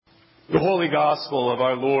The Holy Gospel of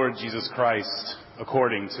our Lord Jesus Christ,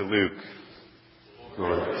 according to Luke.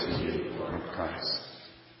 Glory to you, Lord Christ.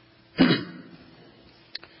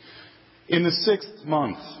 In the 6th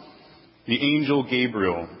month, the angel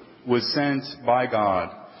Gabriel was sent by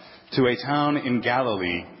God to a town in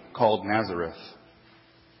Galilee called Nazareth,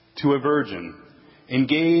 to a virgin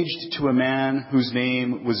engaged to a man whose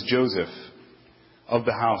name was Joseph, of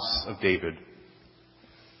the house of David.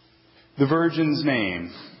 The virgin's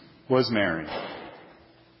name was Mary.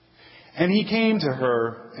 And he came to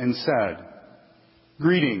her and said,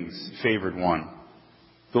 "Greetings, favored one,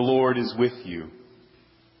 the Lord is with you."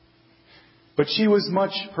 But she was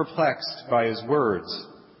much perplexed by his words,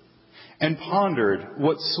 and pondered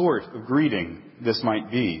what sort of greeting this might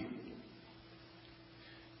be.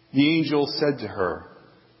 The angel said to her,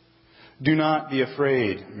 "Do not be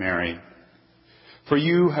afraid, Mary, for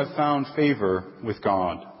you have found favor with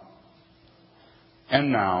God.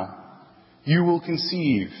 And now you will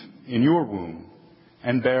conceive in your womb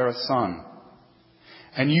and bear a son,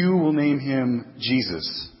 and you will name him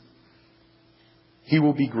Jesus. He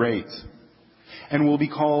will be great and will be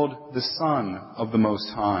called the Son of the Most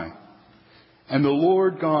High. And the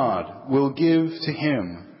Lord God will give to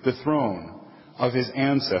him the throne of his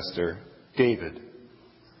ancestor David.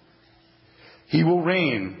 He will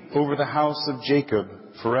reign over the house of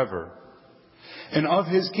Jacob forever, and of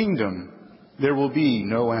his kingdom there will be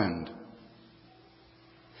no end."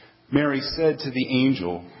 Mary said to the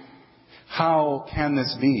angel, "How can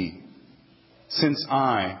this be, since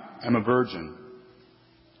I am a virgin?"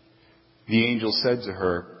 The angel said to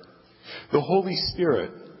her, "The Holy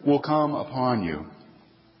Spirit will come upon you,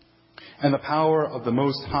 and the power of the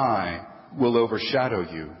Most High will overshadow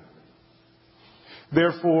you.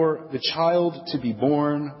 Therefore, the child to be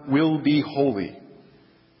born will be holy.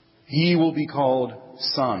 He will be called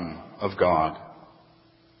Son of God.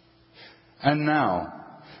 And now,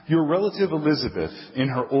 your relative Elizabeth, in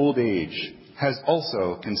her old age, has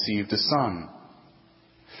also conceived a son.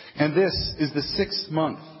 And this is the 6th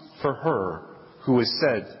month for her who is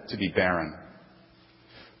said to be barren.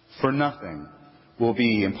 For nothing will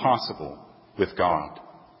be impossible with God."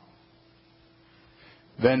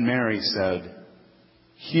 Then Mary said,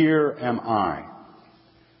 "Here am I,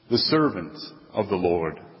 the servant of the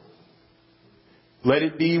Lord. Let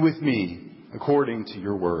it be with me according to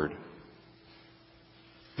your word."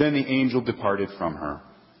 Then the angel departed from her.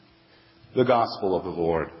 The Gospel of the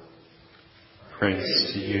Lord.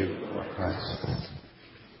 Praise to you, Lord Christ.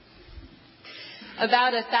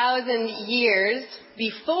 About 1,000 years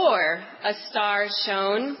before a star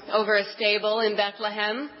shone over a stable in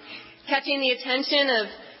Bethlehem, catching the attention of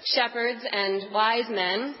shepherds and wise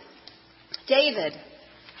men, David,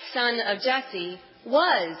 son of Jesse,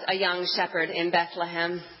 was a young shepherd in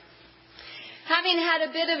Bethlehem. Having had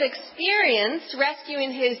a bit of experience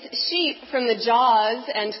rescuing his sheep from the jaws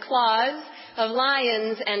and claws of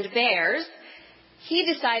lions and bears, he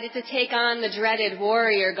decided to take on the dreaded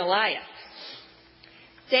warrior Goliath.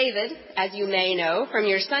 David, as you may know from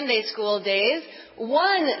your Sunday school days,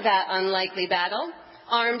 won that unlikely battle,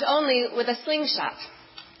 armed only with a slingshot.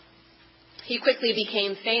 He quickly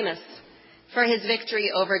became famous for his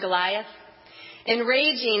victory over Goliath,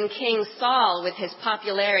 enraging King Saul with his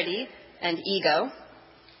popularity and ego.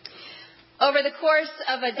 Over the course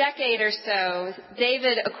of a decade or so,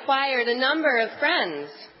 David acquired a number of friends,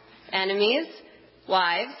 enemies,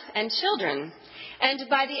 wives, and children. And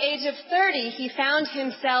by the age of 30, he found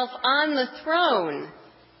himself on the throne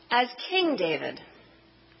as King David.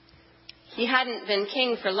 He hadn't been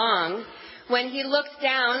king for long when he looked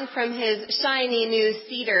down from his shiny new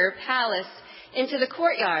cedar palace into the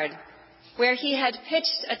courtyard where he had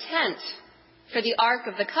pitched a tent for the Ark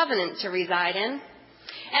of the Covenant to reside in.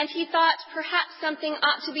 And he thought perhaps something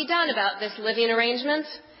ought to be done about this living arrangement.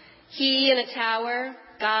 He in a tower,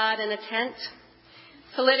 God in a tent.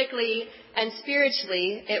 Politically and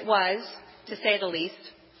spiritually, it was, to say the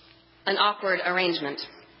least, an awkward arrangement.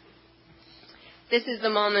 This is the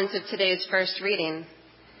moment of today's first reading.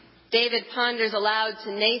 David ponders aloud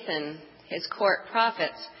to Nathan, his court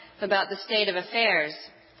prophet, about the state of affairs.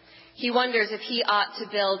 He wonders if he ought to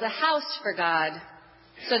build a house for God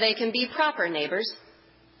so they can be proper neighbors.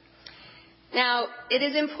 Now, it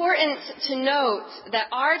is important to note that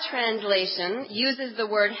our translation uses the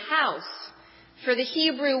word house for the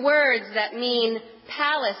Hebrew words that mean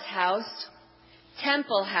palace house,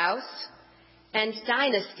 temple house, and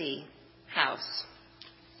dynasty house.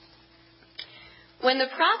 When the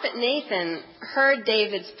prophet Nathan heard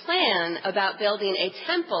David's plan about building a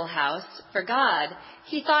temple house for God,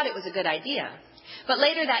 he thought it was a good idea. But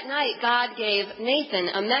later that night, God gave Nathan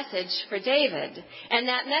a message for David, and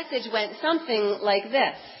that message went something like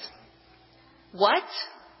this. What?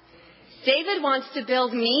 David wants to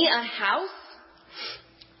build me a house?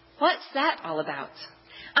 What's that all about?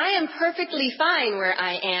 I am perfectly fine where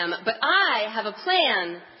I am, but I have a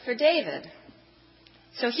plan for David.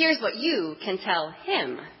 So here's what you can tell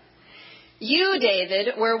him. You,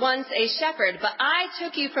 David, were once a shepherd, but I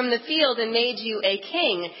took you from the field and made you a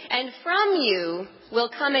king, and from you will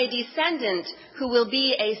come a descendant who will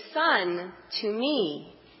be a son to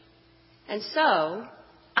me. And so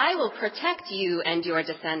I will protect you and your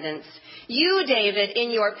descendants. You, David, in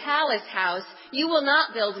your palace house, you will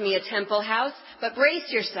not build me a temple house, but brace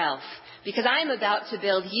yourself, because I am about to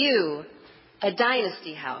build you a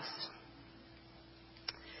dynasty house.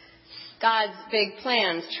 God's big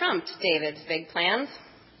plans trumped David's big plans.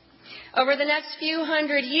 Over the next few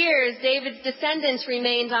hundred years, David's descendants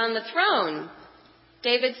remained on the throne.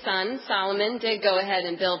 David's son, Solomon, did go ahead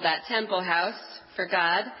and build that temple house for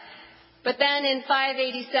God. But then in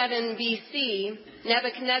 587 BC,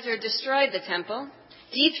 Nebuchadnezzar destroyed the temple,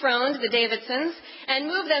 dethroned the Davidsons, and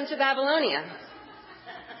moved them to Babylonia.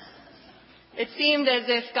 It seemed as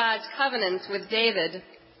if God's covenant with David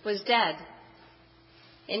was dead.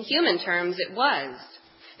 In human terms, it was.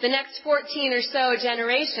 The next 14 or so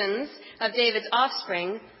generations of David's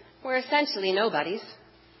offspring were essentially nobodies.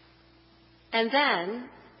 And then,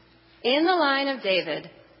 in the line of David,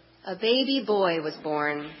 a baby boy was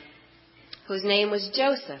born, whose name was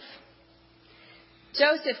Joseph.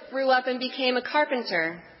 Joseph grew up and became a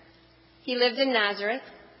carpenter. He lived in Nazareth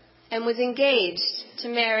and was engaged to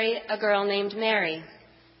marry a girl named Mary.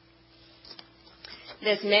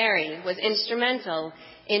 This Mary was instrumental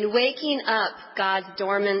in waking up God's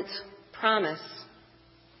dormant promise.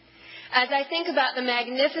 As I think about the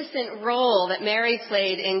magnificent role that Mary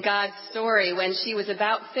played in God's story when she was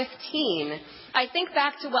about 15, I think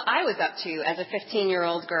back to what I was up to as a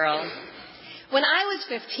 15-year-old girl. When I was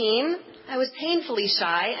 15, I was painfully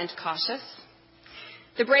shy and cautious.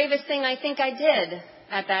 The bravest thing I think I did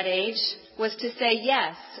at that age was to say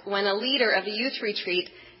yes when a leader of a youth retreat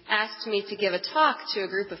asked me to give a talk to a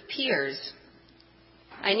group of peers.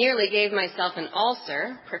 I nearly gave myself an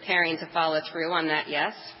ulcer preparing to follow through on that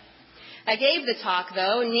yes. I gave the talk,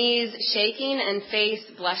 though, knees shaking and face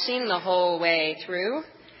blushing the whole way through.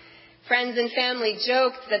 Friends and family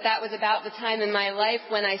joked that that was about the time in my life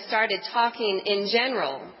when I started talking in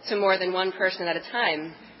general to more than one person at a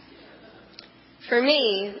time. For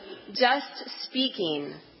me, just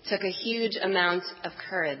speaking took a huge amount of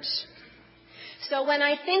courage. So when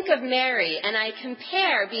I think of Mary and I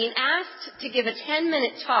compare being asked to give a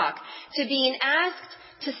 10-minute talk to being asked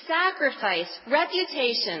to sacrifice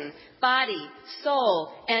reputation, body,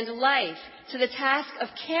 soul, and life to the task of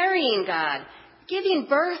carrying God, giving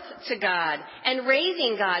birth to God, and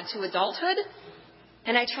raising God to adulthood,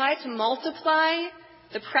 and I try to multiply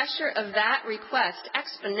the pressure of that request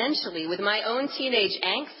exponentially with my own teenage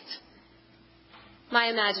angst, my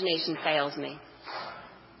imagination fails me.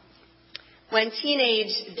 When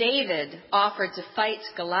teenage David offered to fight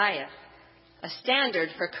Goliath, a standard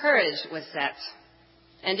for courage was set.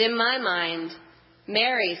 And in my mind,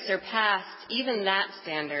 Mary surpassed even that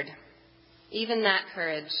standard, even that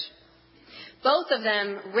courage. Both of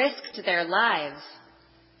them risked their lives,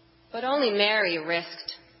 but only Mary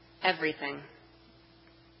risked everything.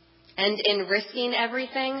 And in risking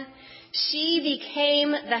everything, she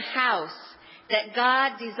became the house that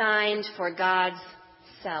God designed for God's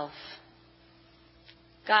self.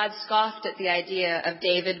 God scoffed at the idea of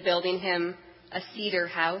David building him a cedar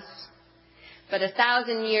house. But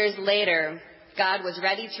 1,000 years later, God was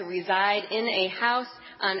ready to reside in a house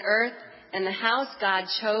on earth, and the house God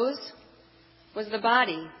chose was the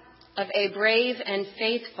body of a brave and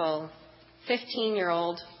faithful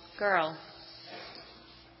 15-year-old girl.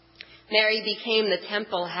 Mary became the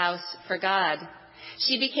temple house for God.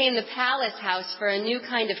 She became the palace house for a new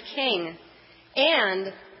kind of king.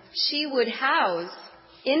 And she would house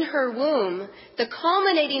in her womb the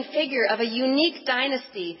culminating figure of a unique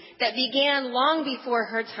dynasty that began long before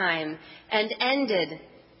her time and ended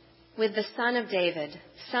with the Son of David,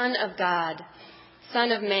 Son of God,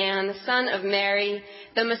 Son of Man, Son of Mary,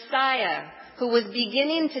 the Messiah, who was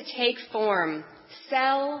beginning to take form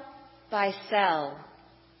cell by cell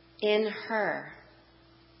in her.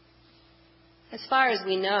 As far as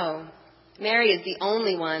we know, Mary is the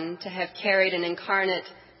only one to have carried an incarnate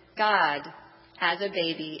God as a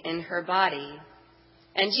baby in her body.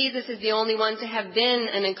 And Jesus is the only one to have been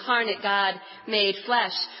an incarnate God made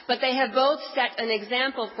flesh. But they have both set an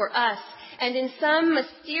example for us And in some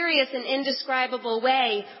mysterious and indescribable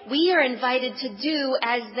way, we are invited to do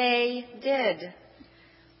as they did.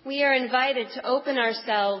 We are invited to open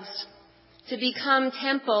ourselves to become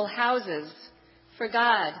temple houses for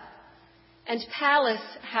God and palace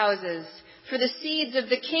houses for the seeds of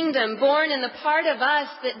the kingdom born in the part of us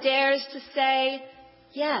that dares to say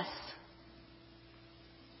yes.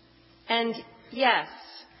 And yes,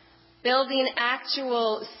 building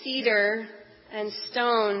actual cedar and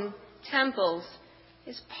stone temples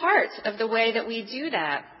is part of the way that we do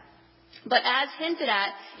that. But as hinted at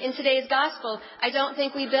in today's gospel, I don't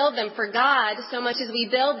think we build them for God so much as we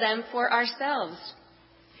build them for ourselves.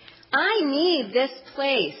 I need this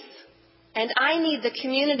place, and I need the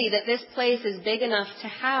community that this place is big enough to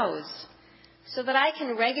house, so that I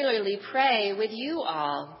can regularly pray with you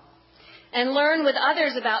all and learn with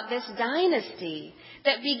others about this dynasty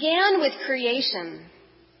that began with creation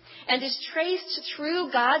and is traced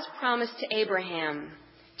through God's promise to Abraham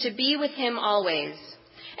to be with him always,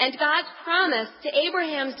 and God's promise to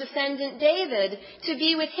Abraham's descendant David to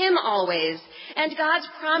be with him always, and God's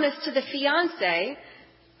promise to the fiancée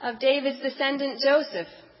of David's descendant Joseph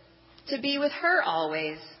to be with her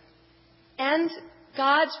always, and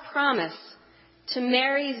God's promise to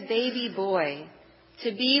Mary's baby boy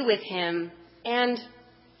to be with him and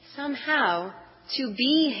somehow to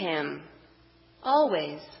be him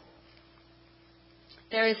always.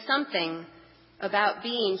 There is something about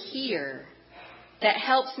being here that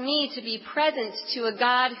helps me to be present to a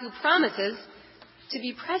God who promises to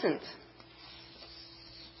be present.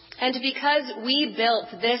 And because we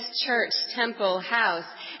built this church temple house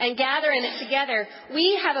and gather in it together,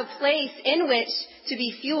 we have a place in which to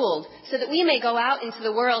be fueled so that we may go out into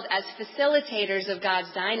the world as facilitators of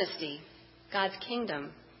God's dynasty, God's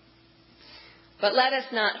kingdom. But let us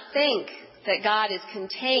not think that God is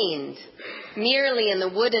contained merely in the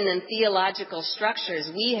wooden and theological structures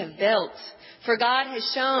we have built. For God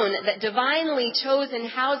has shown that divinely chosen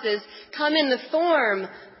houses come in the form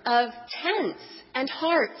of tents and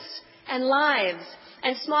hearts and lives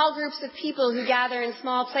and small groups of people who gather in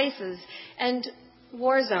small places and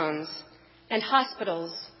war zones and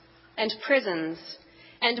hospitals and prisons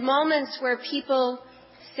and moments where people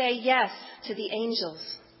say yes to the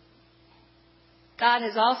angels. God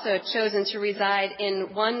has also chosen to reside in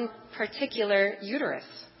one particular uterus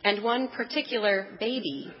and one particular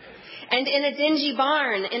baby, and in a dingy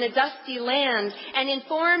barn, in a dusty land, and in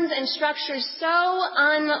forms and structures so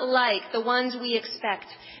unlike the ones we expect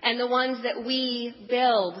and the ones that we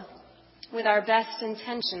build with our best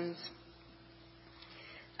intentions.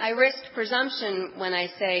 I risk presumption when I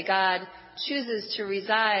say God chooses to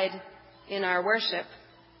reside in our worship.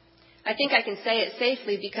 I think I can say it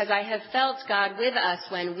safely because I have felt God with us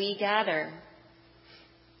when we gather.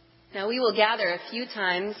 Now, we will gather a few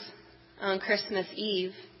times on Christmas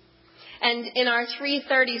Eve. And in our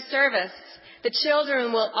 3:30 service, the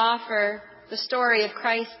children will offer the story of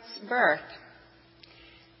Christ's birth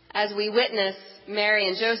as we witness Mary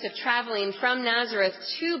and Joseph traveling from Nazareth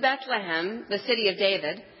to Bethlehem, the city of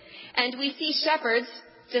David. And we see shepherds,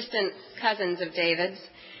 distant cousins of David's,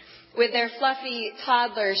 with their fluffy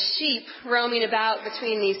toddler sheep roaming about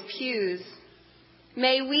between these pews.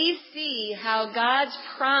 May we see how God's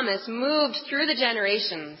promise moved through the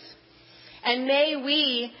generations. And may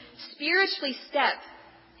we spiritually step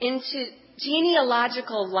into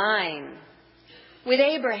genealogical line with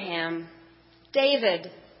Abraham, David,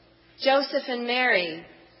 Joseph and Mary,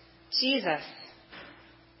 Jesus,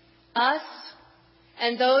 us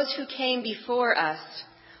and those who came before us,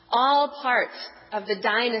 all parts of the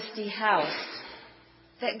dynasty house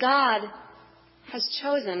that God has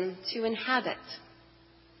chosen to inhabit.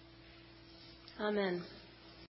 Amen.